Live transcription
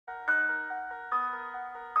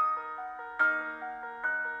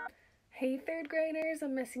Hey third graders,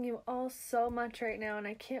 I'm missing you all so much right now and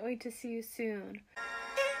I can't wait to see you soon.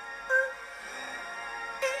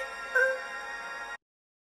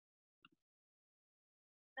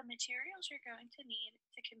 The materials you're going to need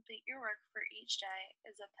to complete your work for each day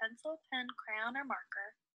is a pencil, pen, crayon, or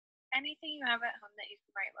marker, anything you have at home that you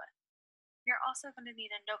can write with. You're also going to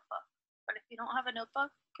need a notebook, but if you don't have a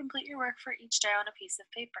notebook, complete your work for each day on a piece of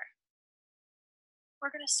paper. We're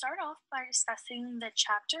going to start off by discussing the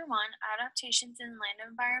Chapter 1 Adaptations in Land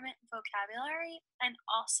Environment vocabulary and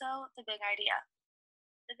also the big idea.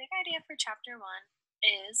 The big idea for Chapter 1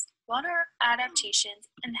 is what are adaptations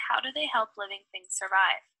and how do they help living things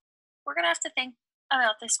survive? We're going to have to think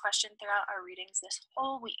about this question throughout our readings this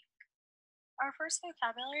whole week. Our first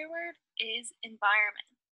vocabulary word is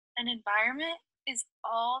environment. An environment is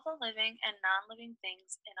all the living and non-living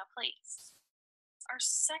things in a place. Our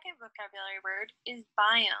second vocabulary word is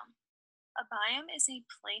biome. A biome is a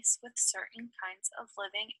place with certain kinds of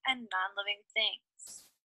living and non-living things.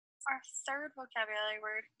 Our third vocabulary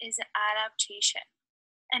word is adaptation.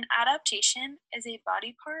 An adaptation is a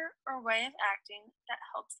body part or way of acting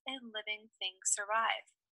that helps a living thing survive.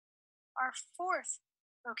 Our fourth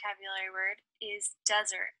vocabulary word is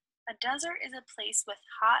desert. A desert is a place with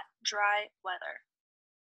hot, dry weather.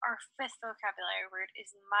 Our fifth vocabulary word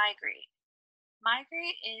is migrate.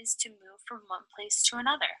 Migrate is to move from one place to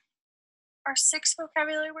another. Our sixth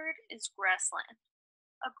vocabulary word is grassland.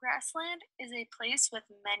 A grassland is a place with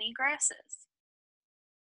many grasses.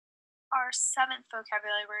 Our seventh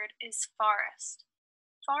vocabulary word is forest.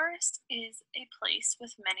 Forest is a place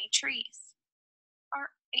with many trees.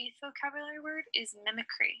 Our eighth vocabulary word is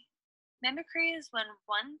mimicry. Mimicry is when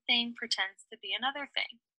one thing pretends to be another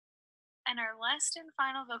thing. And our last and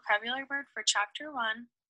final vocabulary word for Chapter 1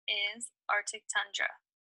 is Arctic tundra.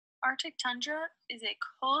 Arctic tundra is a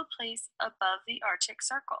cold place above the Arctic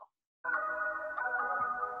Circle. The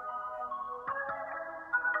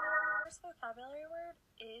first vocabulary word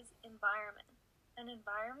is environment. An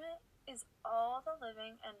environment is all the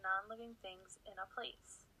living and non-living things in a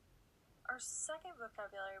place. Our second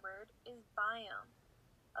vocabulary word is biome.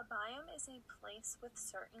 A biome is a place with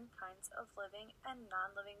certain kinds of living and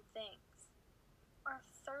non-living things. Our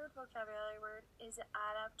third vocabulary word is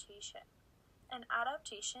adaptation. An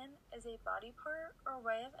adaptation is a body part or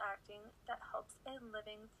way of acting that helps a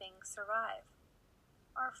living thing survive.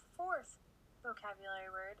 Our fourth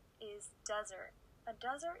vocabulary word is desert. A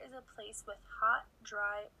desert is a place with hot,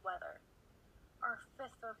 dry weather. Our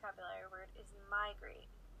fifth vocabulary word is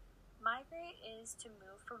migrate. Migrate is to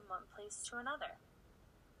move from one place to another.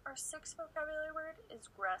 Our sixth vocabulary word is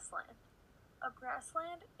grassland. A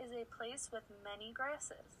grassland is a place with many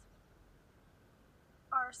grasses.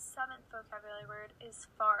 Our seventh vocabulary word is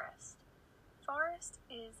forest. Forest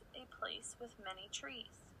is a place with many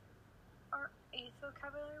trees. Our eighth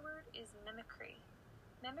vocabulary word is mimicry.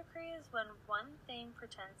 Mimicry is when one thing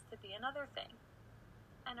pretends to be another thing.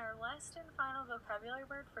 And our last and final vocabulary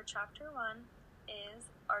word for Chapter 1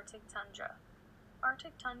 is Arctic tundra.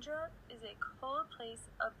 Arctic tundra is a cold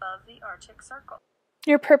place above the Arctic Circle.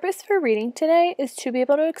 Your purpose for reading today is to be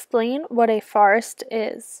able to explain what a forest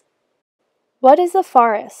is. What is a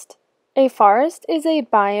forest? A forest is a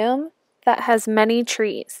biome that has many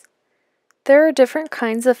trees. There are different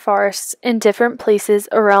kinds of forests in different places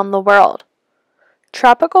around the world.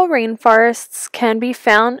 Tropical rainforests can be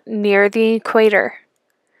found near the equator.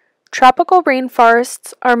 Tropical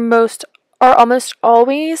rainforests are almost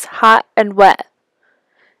always hot and wet.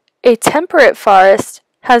 A temperate forest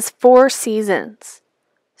has 4 seasons: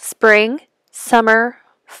 spring, summer,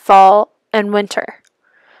 fall, and winter.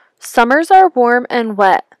 Summers are warm and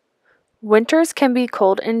wet. Winters can be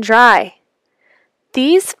cold and dry.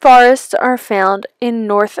 These forests are found in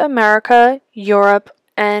North America, Europe,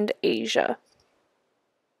 and Asia.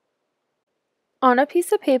 On a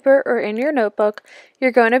piece of paper or in your notebook,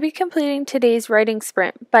 you're going to be completing today's writing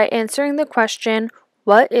sprint by answering the question,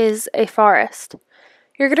 what is a forest?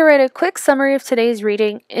 You're going to write a quick summary of today's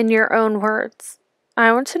reading in your own words.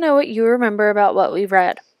 I want to know what you remember about what we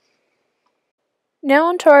read. Now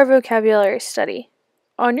on to our vocabulary study.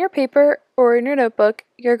 On your paper or in your notebook,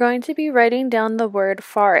 you're going to be writing down the word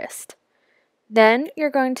forest. Then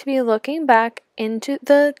you're going to be looking back into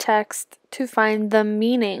the text to find the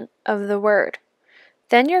meaning of the word.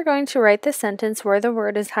 Then you're going to write the sentence where the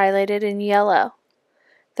word is highlighted in yellow.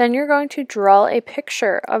 Then you're going to draw a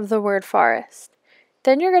picture of the word forest.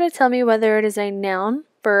 Then you're going to tell me whether it is a noun,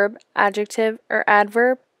 verb, adjective, or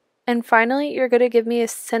adverb. And finally, you're going to give me a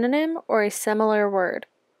synonym or a similar word.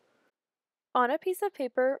 On a piece of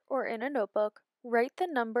paper or in a notebook, write the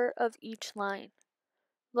number of each line.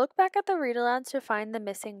 Look back at the read aloud to find the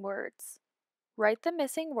missing words. Write the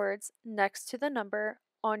missing words next to the number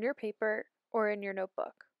on your paper or in your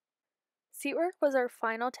notebook. Seat work was our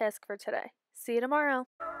final task for today. See you tomorrow.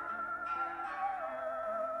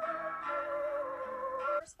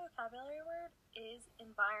 First vocabulary word is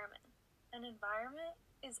environment. An environment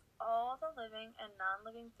is all the living and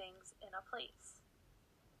non-living things in a place.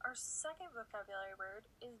 Our second vocabulary word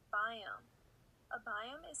is biome. A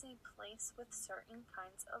biome is a place with certain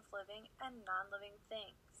kinds of living and non-living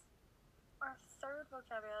things. Our third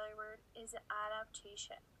vocabulary word is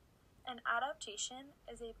adaptation. An adaptation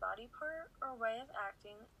is a body part or way of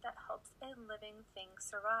acting that helps a living thing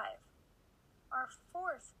survive. Our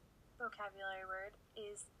fourth vocabulary word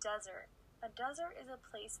is desert. A desert is a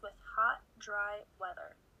place with hot, dry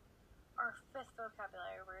weather. Our fifth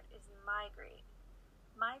vocabulary word is migrate.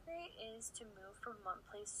 Migrate is to move from one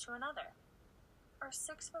place to another. Our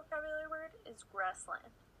sixth vocabulary word is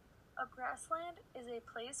grassland. A grassland is a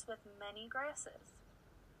place with many grasses.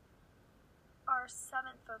 Our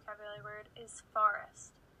seventh vocabulary word is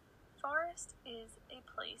forest. Forest is a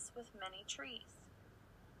place with many trees.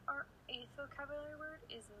 Our eighth vocabulary word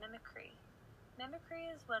is mimicry. Mimicry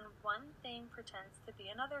is when one thing pretends to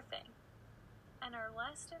be another thing. And our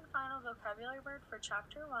last and final vocabulary word for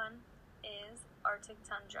Chapter 1 is Arctic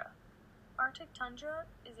tundra. Arctic tundra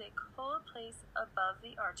is a cold place above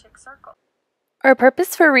the Arctic Circle. Our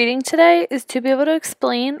purpose for reading today is to be able to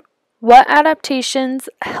explain what adaptations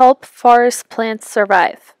help forest plants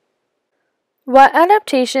survive. What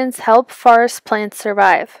adaptations help forest plants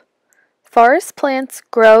survive? Forest plants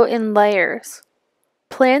grow in layers.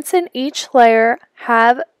 Plants in each layer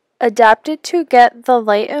have adapted to get the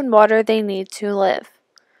light and water they need to live.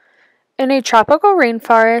 In a tropical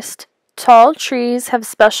rainforest, tall trees have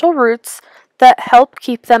special roots that help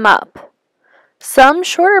keep them up. Some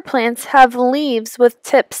shorter plants have leaves with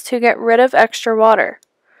tips to get rid of extra water.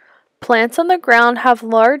 Plants on the ground have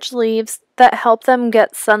large leaves that help them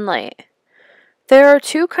get sunlight. There are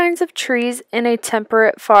two kinds of trees in a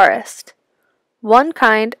temperate forest. One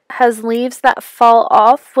kind has leaves that fall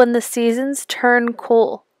off when the seasons turn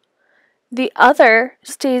cool. The other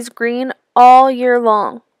stays green all year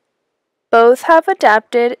long. Both have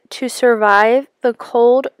adapted to survive the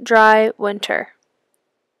cold, dry winter.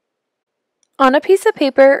 On a piece of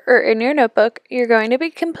paper or in your notebook, you're going to be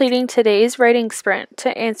completing today's writing sprint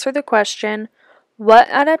to answer the question, what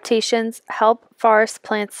adaptations help forest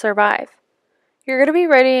plants survive? You're going to be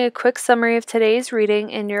writing a quick summary of today's reading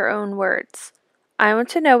in your own words. I want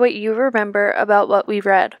to know what you remember about what we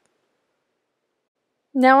read.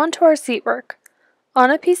 Now on to our seat work. On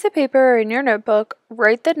a piece of paper or in your notebook,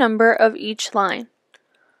 write the number of each line.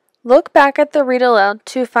 Look back at the read aloud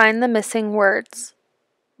to find the missing words.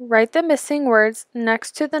 Write the missing words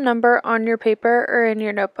next to the number on your paper or in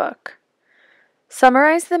your notebook.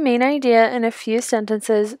 Summarize the main idea in a few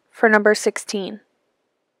sentences for number 16.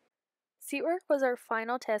 Seat work was our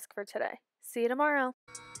final task for today. See you tomorrow.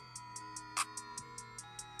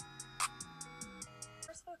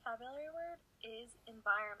 First vocabulary word is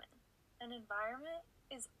environment. An environment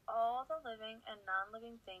is all the living and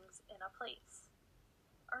non-living things in a place.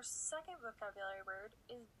 Our second vocabulary word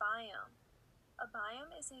is biome. A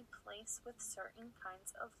biome is a place with certain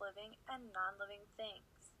kinds of living and non-living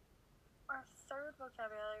things. Our third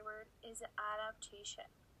vocabulary word is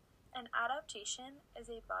adaptation. An adaptation is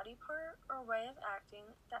a body part or way of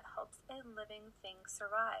acting that helps a living thing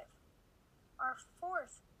survive. Our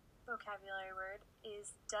fourth vocabulary word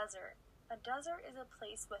is desert. A desert is a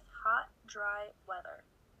place with hot, dry weather.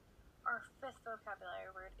 Our fifth vocabulary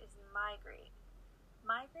word is migrate.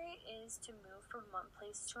 Migrate is to move from one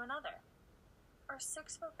place to another. Our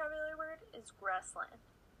sixth vocabulary word is grassland.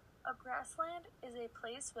 A grassland is a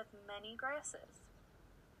place with many grasses.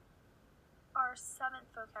 Our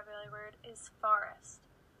seventh vocabulary word is forest.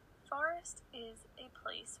 Forest is a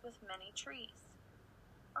place with many trees.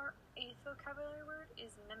 Our eighth vocabulary word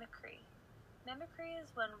is mimicry. Mimicry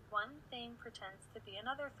is when one thing pretends to be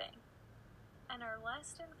another thing. And our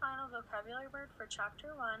last and final vocabulary word for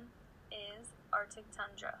Chapter 1 is Arctic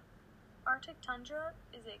tundra. Arctic tundra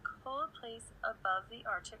is a cold place above the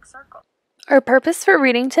Arctic Circle. Our purpose for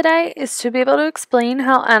reading today is to be able to explain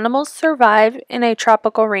how animals survive in a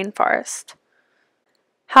tropical rainforest.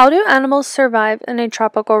 How do animals survive in a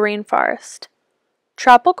tropical rainforest?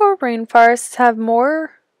 Tropical rainforests have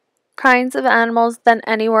more kinds of animals than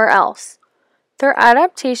anywhere else. Their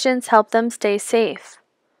adaptations help them stay safe.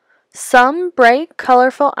 Some bright,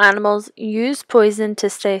 colorful animals use poison to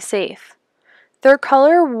stay safe. Their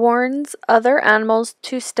color warns other animals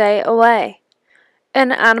to stay away.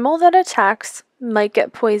 An animal that attacks might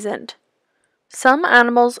get poisoned. Some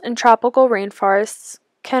animals in tropical rainforests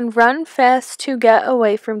can run fast to get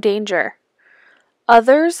away from danger.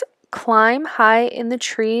 Others climb high in the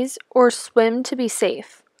trees or swim to be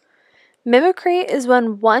safe. Mimicry is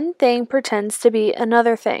when one thing pretends to be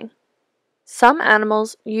another thing. Some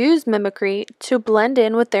animals use mimicry to blend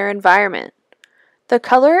in with their environment. The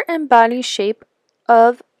color and body shape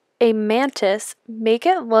of a mantis make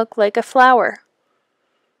it look like a flower.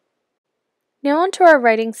 Now onto our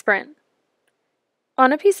writing sprint.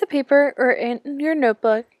 On a piece of paper or in your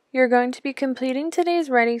notebook, you're going to be completing today's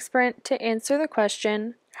writing sprint to answer the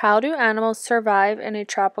question, how do animals survive in a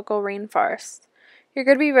tropical rainforest? You're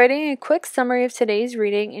going to be writing a quick summary of today's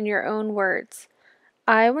reading in your own words.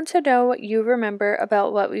 I want to know what you remember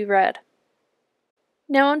about what we read.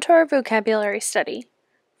 Now onto our vocabulary study.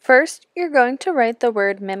 First, you're going to write the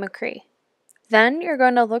word mimicry. Then you're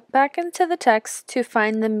going to look back into the text to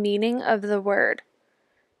find the meaning of the word.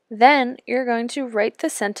 Then you're going to write the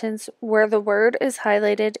sentence where the word is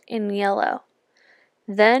highlighted in yellow.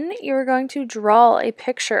 Then you're going to draw a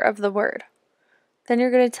picture of the word. Then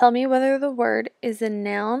you're going to tell me whether the word is a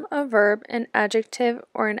noun, a verb, an adjective,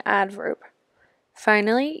 or an adverb.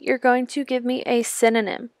 Finally, you're going to give me a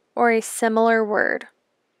synonym or a similar word.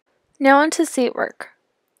 Now on to seat work.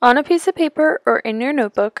 On a piece of paper or in your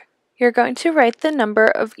notebook, you're going to write the number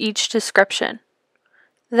of each description.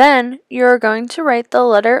 Then you are going to write the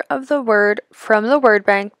letter of the word from the word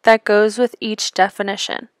bank that goes with each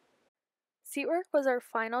definition. Seat work was our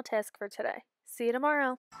final task for today. See you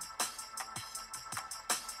tomorrow.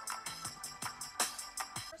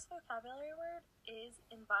 First vocabulary word is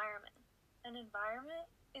environment. An environment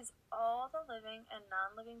is all the living and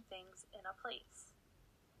non-living things in a place.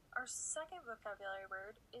 Our second vocabulary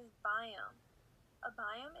word is biome. A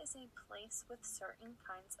biome is a place with certain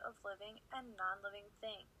kinds of living and non-living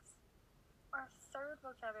things. Our third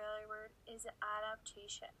vocabulary word is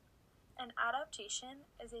adaptation. An adaptation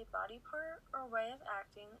is a body part or way of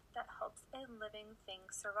acting that helps a living thing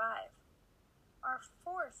survive. Our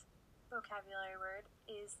fourth vocabulary word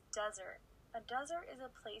is desert. A desert is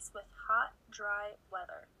a place with hot, dry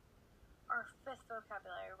weather. Our fifth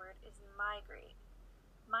vocabulary word is migrate.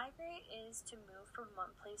 Migrate is to move from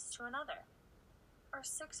one place to another. Our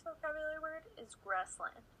sixth vocabulary word is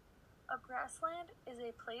grassland. A grassland is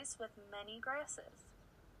a place with many grasses.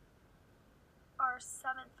 Our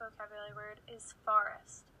seventh vocabulary word is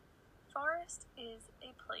forest. Forest is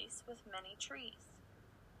a place with many trees.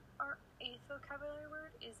 Our eighth vocabulary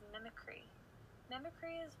word is mimicry.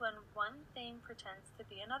 Mimicry is when one thing pretends to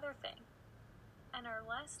be another thing. And our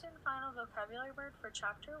last and final vocabulary word for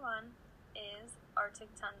Chapter 1 is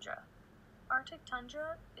Arctic tundra. Arctic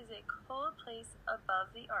tundra is a cold place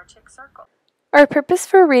above the Arctic Circle. Our purpose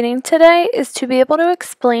for reading today is to be able to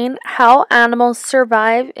explain how animals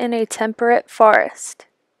survive in a temperate forest.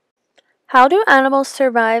 How do animals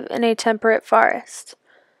survive in a temperate forest?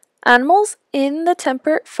 Animals in the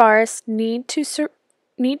temperate forest need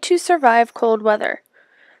to survive cold weather.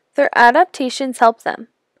 Their adaptations help them.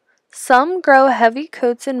 Some grow heavy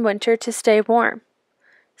coats in winter to stay warm.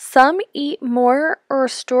 Some eat more or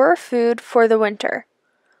store food for the winter.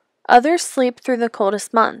 Others sleep through the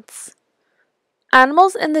coldest months.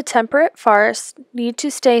 Animals in the temperate forest need to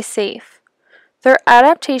stay safe. Their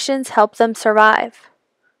adaptations help them survive.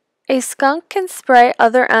 A skunk can spray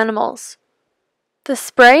other animals. The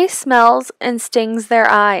spray smells and stings their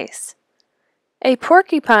eyes. A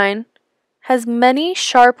porcupine has many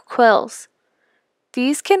sharp quills.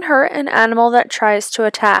 These can hurt an animal that tries to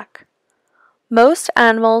attack. Most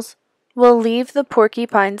animals will leave the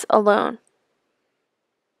porcupines alone.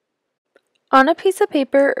 On a piece of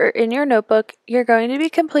paper or in your notebook, you're going to be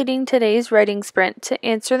completing today's writing sprint to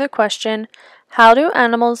answer the question, how do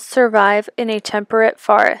animals survive in a temperate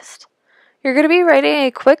forest? You're going to be writing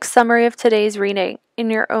a quick summary of today's reading in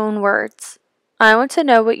your own words. I want to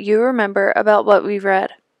know what you remember about what we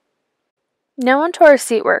read. Now on to our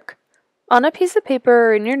seat work. On a piece of paper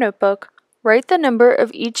or in your notebook, write the number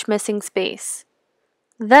of each missing space.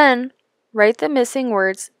 Then, write the missing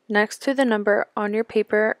words next to the number on your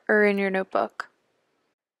paper or in your notebook.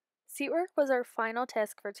 Seat work was our final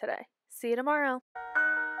task for today. See you tomorrow.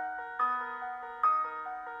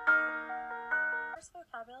 First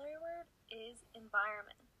vocabulary word is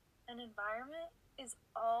environment. An environment is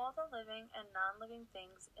all the living and non-living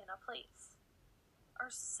things in a place. Our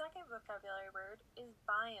second vocabulary word is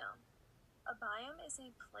biome. A biome is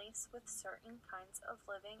a place with certain kinds of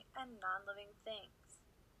living and non-living things.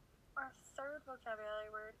 Our third vocabulary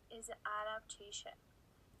word is adaptation.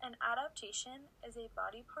 An adaptation is a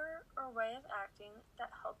body part or way of acting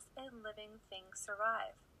that helps a living thing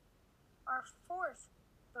survive. Our fourth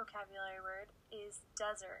vocabulary word is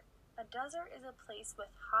desert. A desert is a place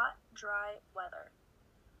with hot, dry weather.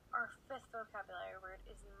 Our fifth vocabulary word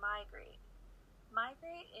is migrate.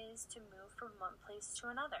 Migrate is to move from one place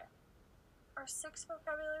to another. Our sixth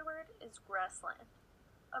vocabulary word is grassland.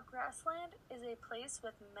 A grassland is a place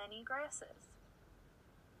with many grasses.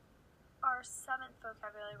 Our seventh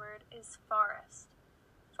vocabulary word is forest.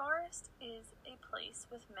 Forest is a place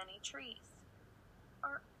with many trees.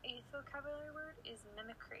 Our eighth vocabulary word is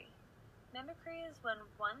mimicry. Mimicry is when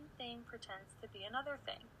one thing pretends to be another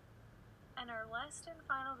thing. And our last and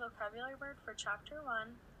final vocabulary word for Chapter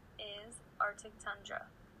 1 is Arctic tundra.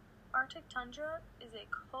 Arctic tundra is a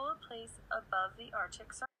cold place above the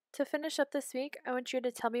Arctic Circle. To finish up this week, I want you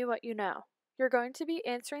to tell me what you know. You're going to be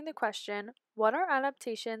answering the question, what are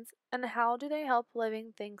adaptations and how do they help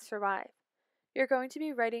living things survive? You're going to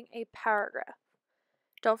be writing a paragraph.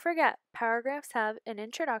 Don't forget, paragraphs have an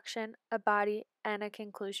introduction, a body, and a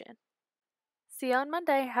conclusion. See you on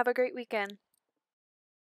Monday. Have a great weekend.